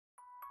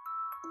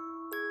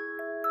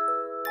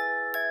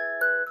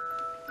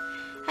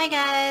Hi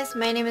guys,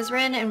 my name is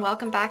Rin and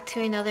welcome back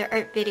to another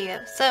art video.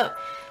 So,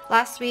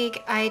 last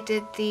week I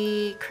did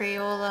the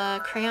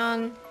Crayola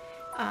Crayola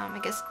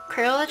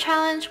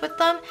challenge with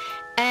them,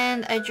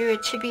 and I drew a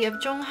chibi of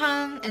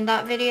Jonghan in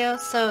that video.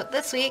 So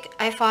this week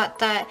I thought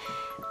that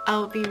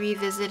I'll be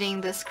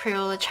revisiting this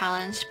Crayola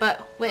challenge,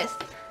 but with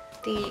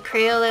the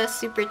Crayola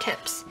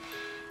Supertips.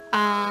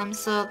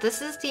 So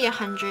this is the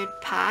 100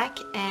 pack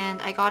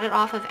and I got it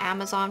off of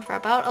Amazon for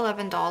about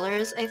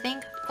 $11, I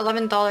think.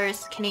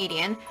 $11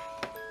 Canadian.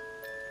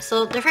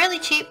 So they're fairly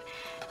cheap,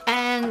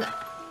 and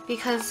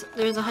because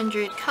there's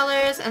 100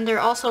 colors and they're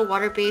also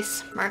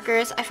water-based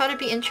markers, I thought it'd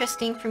be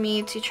interesting for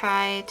me to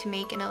try to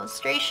make an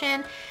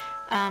illustration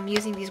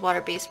using these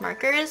water-based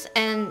markers.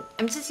 And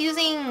I'm just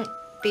using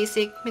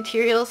basic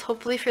materials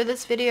hopefully for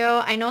this video.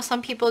 I know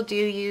some people do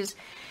use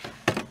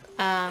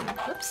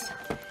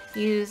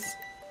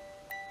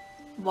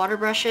water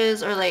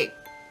brushes or like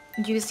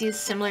use these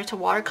similar to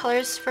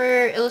watercolors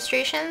for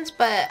illustrations,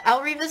 but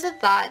I'll revisit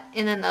that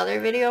in another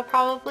video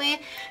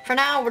probably. For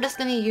now, we're just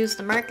going to use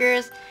the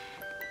markers,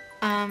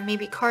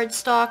 maybe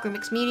cardstock or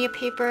mixed media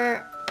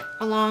paper,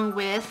 along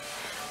with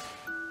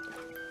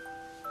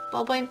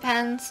ballpoint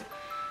pens.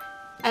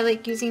 I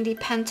like using the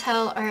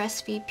Pentel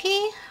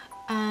RSVP.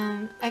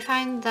 I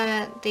find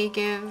that they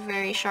give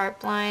very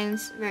sharp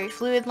lines, very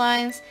fluid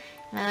lines,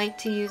 and I like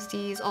to use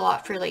these a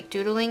lot for like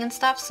doodling and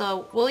stuff,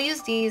 so we'll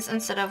use these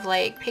instead of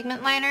like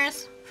pigment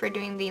liners for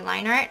doing the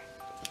line art.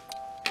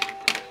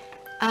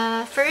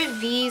 For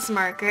these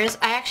markers,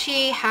 I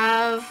actually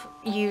have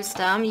used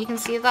them. You can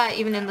see that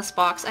even in this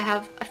box I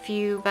have a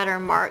few that are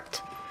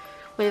marked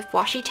with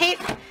washi tape.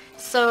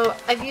 So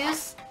I've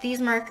used these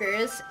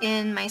markers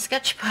in my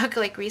sketchbook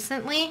like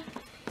recently.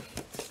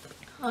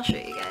 I'll show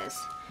you guys.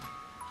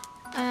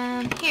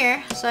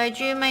 Here, so I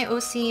drew my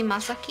OC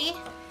Masaki,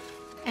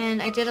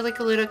 and I did like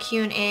a little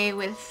Q&A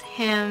with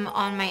him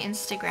on my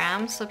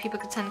Instagram so people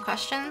could send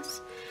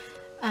questions.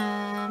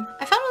 I found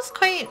it was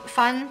quite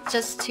fun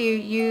just to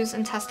use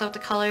and test out the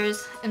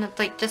colors in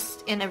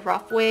just in a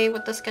rough way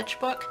with the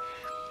sketchbook.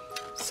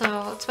 So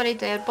that's what I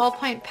did.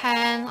 Ballpoint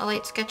pen, a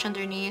light sketch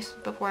underneath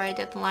before I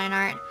did the line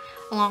art,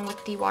 along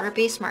with the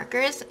water-based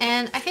markers.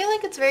 And I feel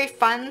like it's very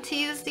fun to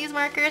use these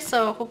markers,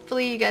 so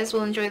hopefully you guys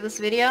will enjoy this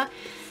video.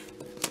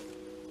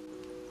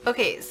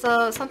 Okay,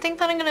 so something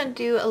that I'm gonna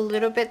do a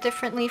little bit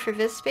differently for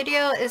this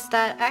video is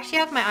that I actually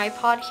have my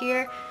iPod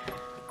here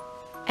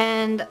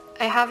and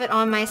I have it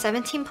on my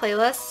 17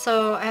 playlist,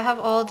 so I have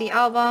all the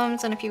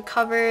albums and a few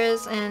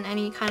covers and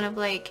any kind of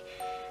like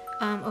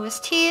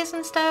OSTs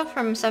and stuff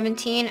from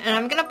 17, and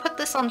I'm gonna put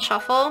this on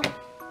shuffle,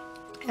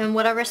 and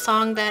whatever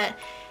song that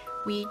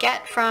we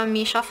get from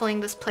me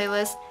shuffling this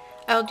playlist,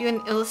 I'll do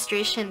an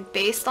illustration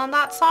based on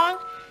that song.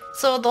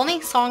 So the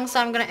only songs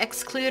that I'm going to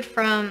exclude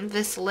from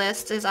this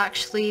list is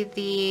actually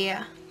the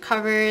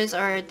covers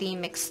or the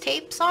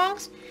mixtape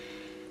songs.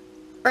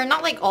 Or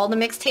not like all the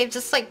mixtapes,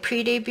 just like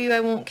pre-debut I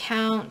won't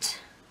count.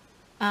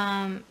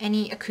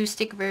 Any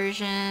acoustic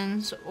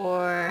versions,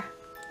 or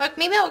like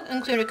maybe I'll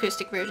include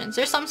acoustic versions.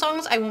 There's some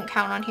songs I won't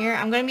count on here.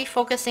 I'm going to be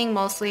focusing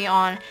mostly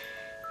on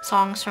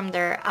songs from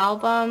their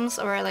albums,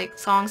 or like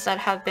songs that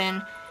have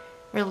been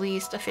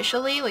released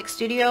officially, like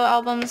studio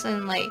albums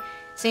and like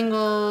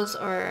singles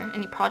or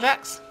any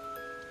projects.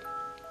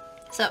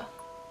 So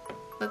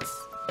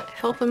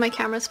hopefully my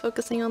camera's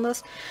focusing on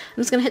this. I'm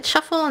just gonna hit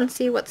shuffle and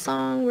see what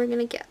song we're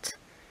gonna get.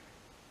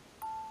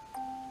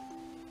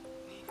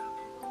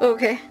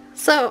 Okay,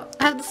 so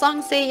I have the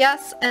song Say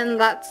Yes, and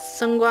that's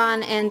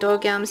Seungkwan and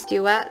Do-kyung's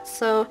duet.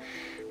 So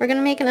we're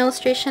gonna make an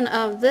illustration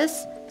of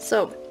this.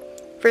 So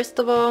first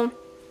of all,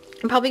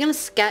 I'm probably gonna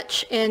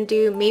sketch and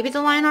do maybe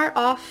the line art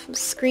off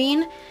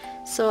screen.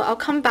 So I'll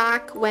come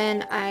back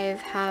when I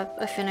have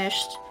a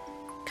finished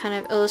kind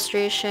of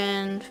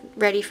illustration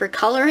ready for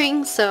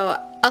coloring. So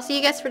I'll see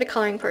you guys for the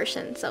coloring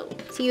portion. So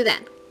see you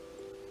then.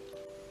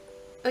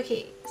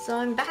 Okay, so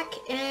I'm back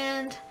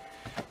and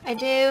I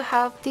do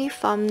have the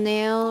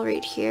thumbnail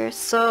right here.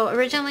 So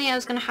originally I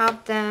was going to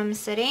have them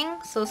sitting,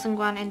 so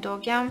Seungkwan and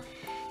Do-kyung.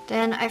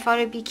 Then I thought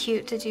it'd be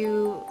cute to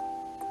do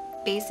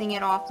basing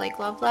it off like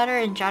love letter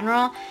in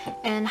general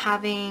and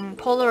having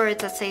Polaroids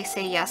that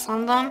say yes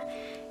on them.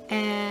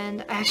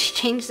 And I actually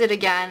changed it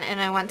again and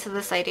I went to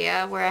this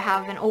idea where I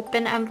have an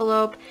open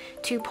envelope,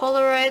 2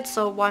 Polaroids,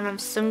 so one of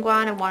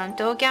Seungkwan and one of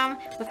Do-kyung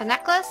with a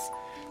necklace.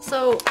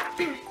 So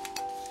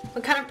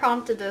what kind of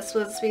prompted this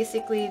was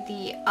basically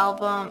the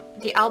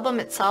album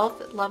itself,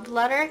 Love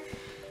Letter,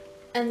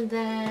 and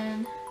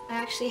then I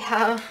actually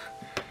have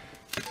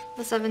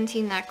the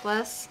 17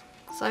 necklace.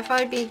 So I thought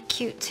it'd be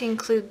cute to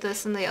include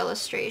this in the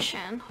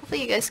illustration.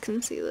 Hopefully you guys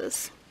can see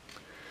this.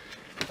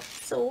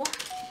 So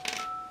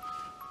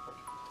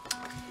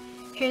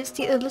here's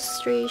the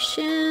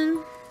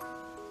illustration.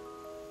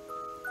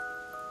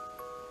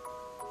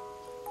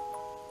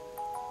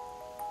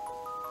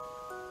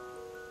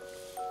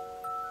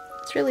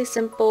 It's really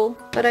simple,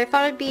 but I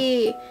thought it'd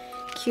be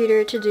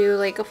cuter to do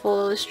like a full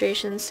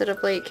illustration instead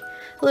of like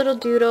a little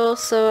doodle.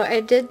 So I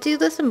did do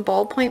this in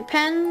ballpoint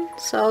pen,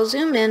 so I'll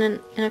zoom in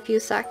a few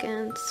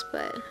seconds.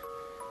 But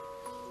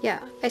yeah,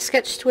 I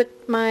sketched with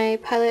my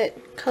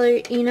palette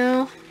Color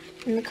ENO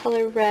in the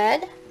color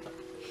red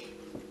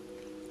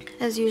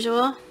as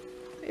usual,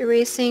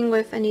 erasing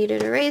with a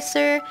kneaded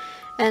eraser,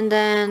 and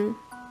then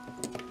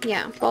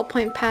yeah,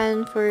 ballpoint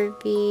pen for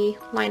the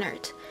line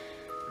art.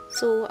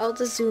 So I'll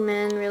just zoom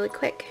in really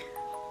quick.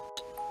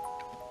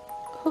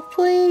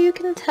 Hopefully you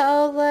can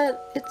tell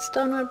that it's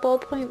done with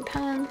ballpoint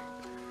pen.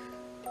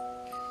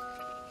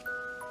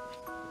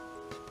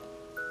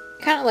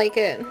 I kind of like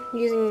it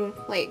using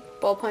like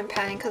ballpoint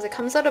pen because it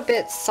comes out a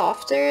bit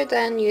softer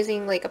than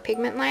using like a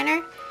pigment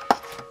liner.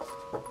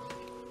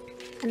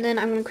 And then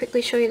I'm going to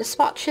quickly show you the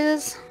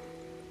swatches.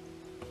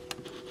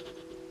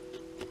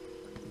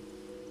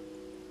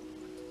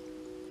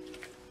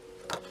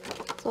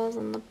 So it's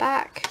on the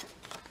back.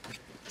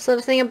 So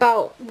the thing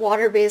about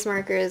water-based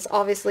markers,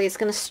 obviously it's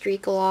going to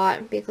streak a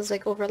lot because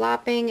like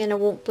overlapping and it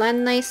won't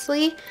blend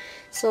nicely.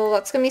 So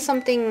that's going to be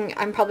something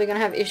I'm probably going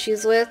to have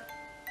issues with,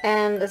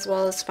 and as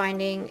well as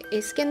finding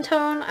a skin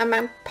tone.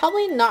 I'm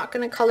probably not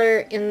going to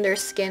color in their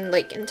skin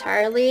like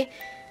entirely.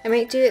 I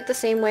might do it the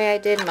same way I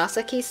did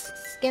Masaki's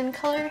skin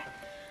color.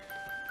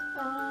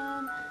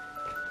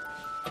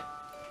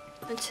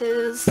 Which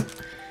is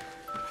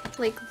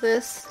like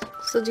this.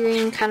 So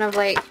doing kind of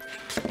like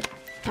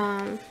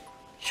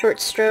short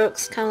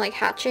strokes, kind of like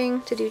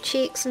hatching to do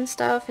cheeks and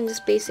stuff, and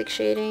just basic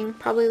shading.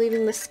 Probably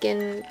leaving the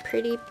skin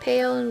pretty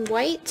pale and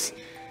white.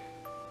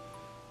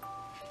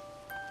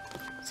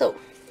 So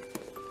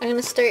I'm going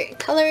to start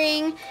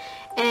coloring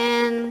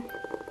and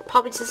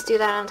probably just do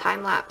that on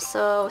time lapse.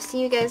 So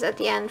see you guys at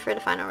the end for the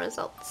final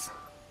results.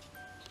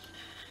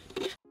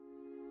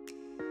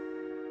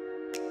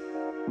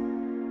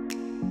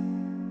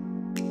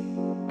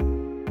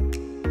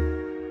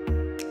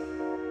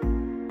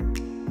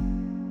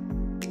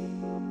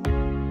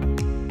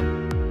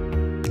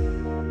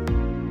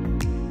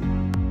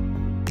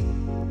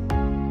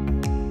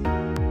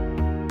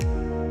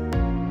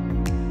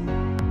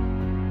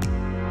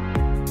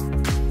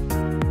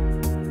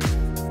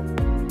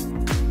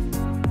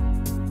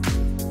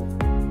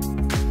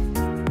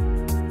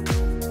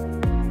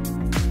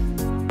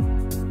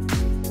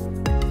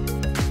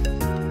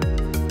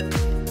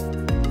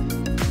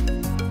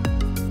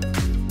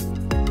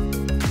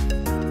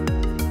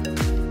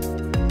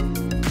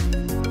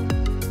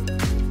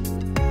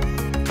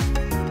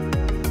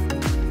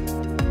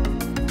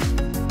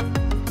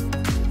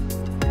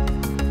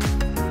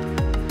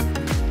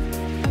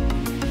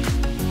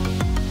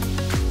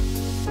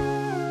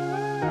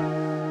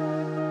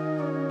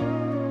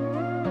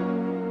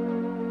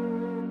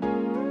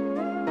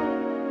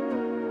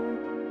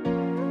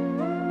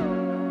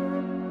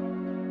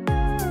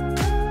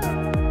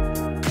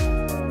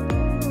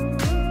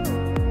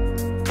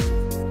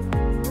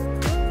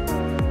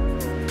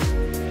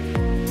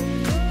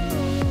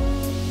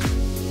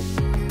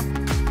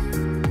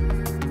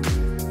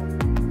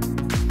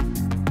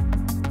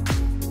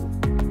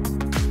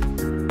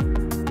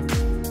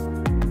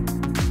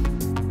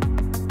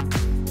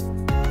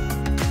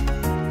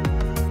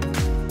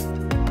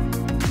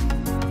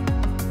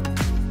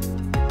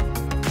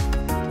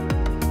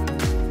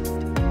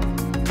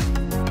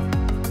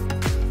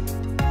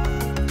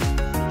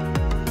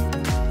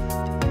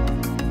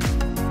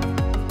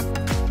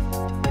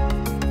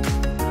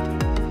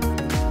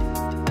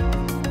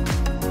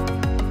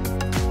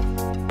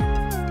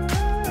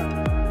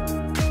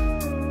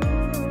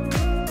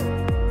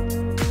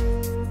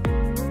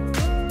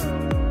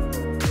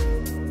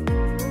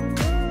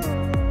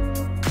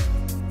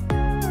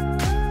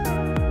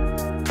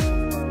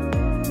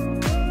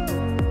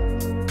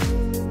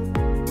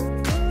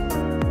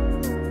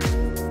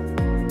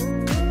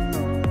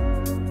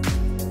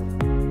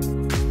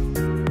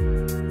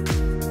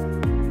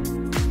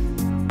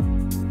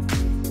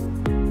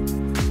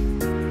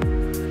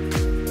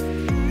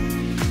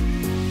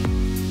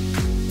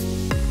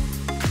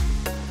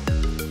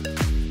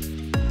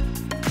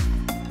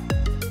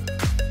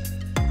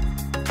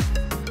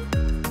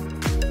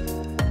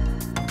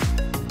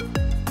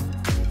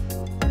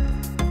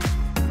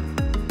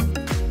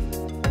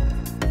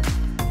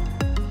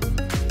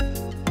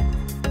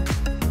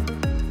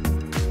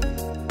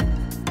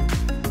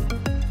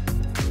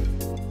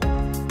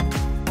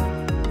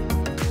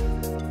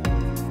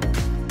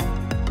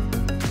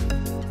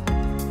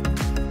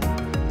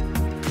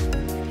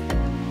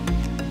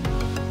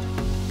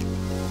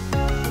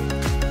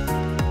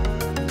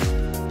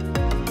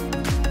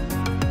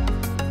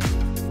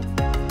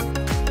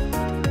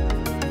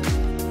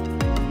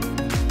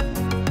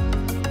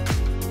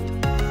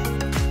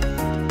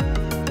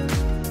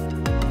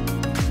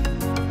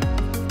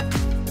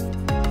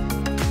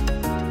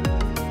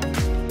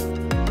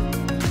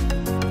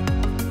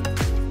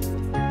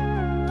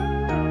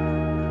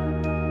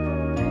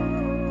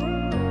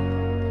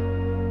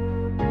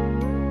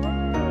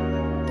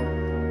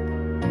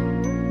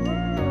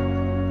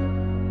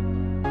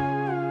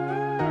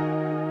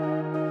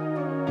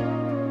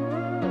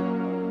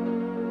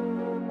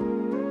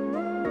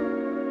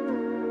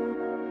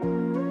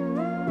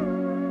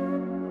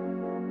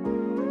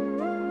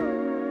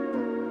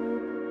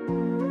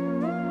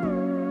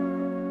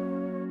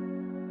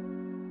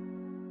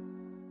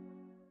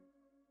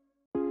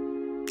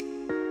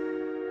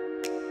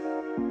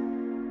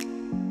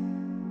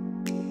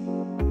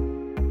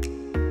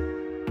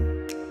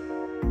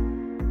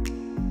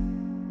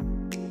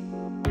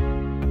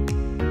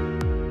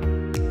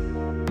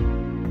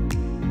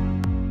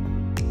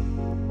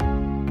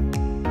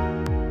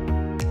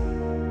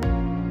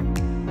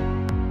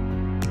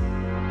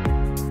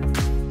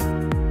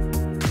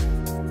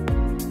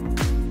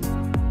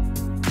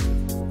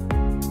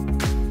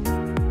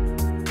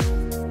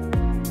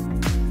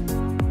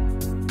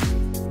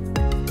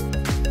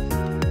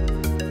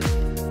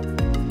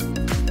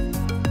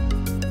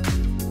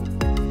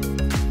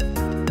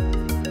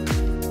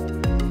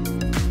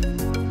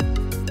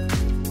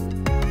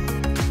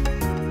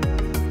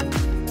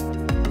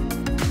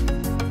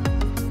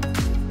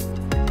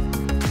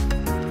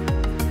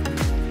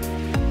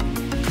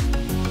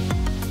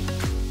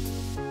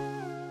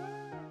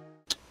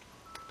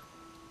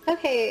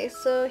 Okay,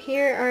 so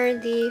here are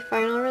the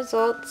final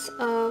results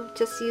of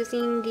just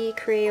using the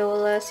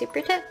Crayola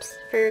Supertips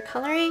for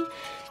coloring,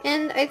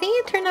 and I think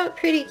it turned out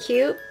pretty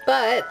cute,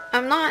 but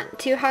I'm not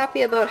too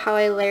happy about how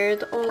I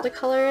layered all the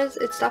colors.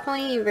 It's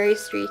definitely very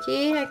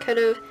streaky. I could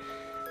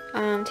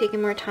have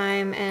taken more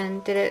time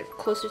and did it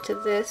closer to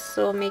this,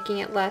 so making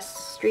it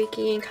less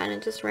streaky and kind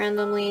of just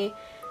randomly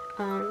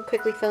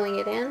quickly filling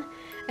it in.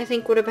 I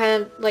think would have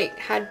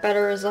had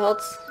better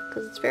results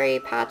because it's very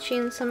patchy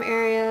in some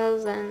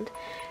areas, and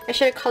I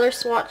should have color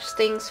swatched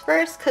things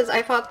first because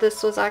I thought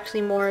this was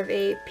actually more of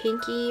a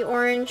pinky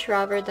orange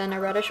rather than a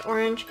reddish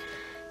orange.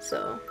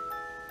 So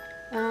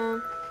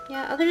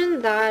yeah, other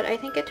than that, I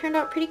think it turned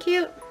out pretty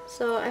cute.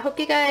 So I hope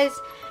you guys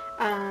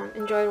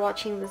enjoyed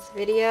watching this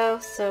video.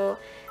 So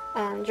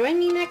join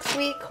me next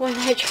week when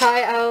I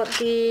try out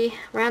the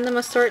random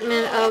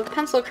assortment of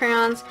pencil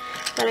crayons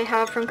that I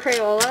have from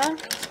Crayola.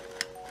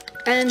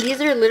 And these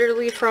are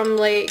literally from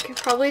like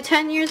probably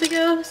 10 years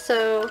ago,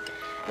 so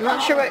I'm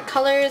not sure what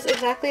colors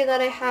exactly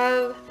that I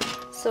have.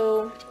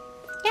 So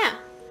yeah,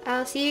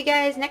 I'll see you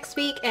guys next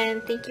week,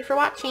 and thank you for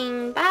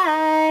watching.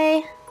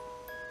 Bye!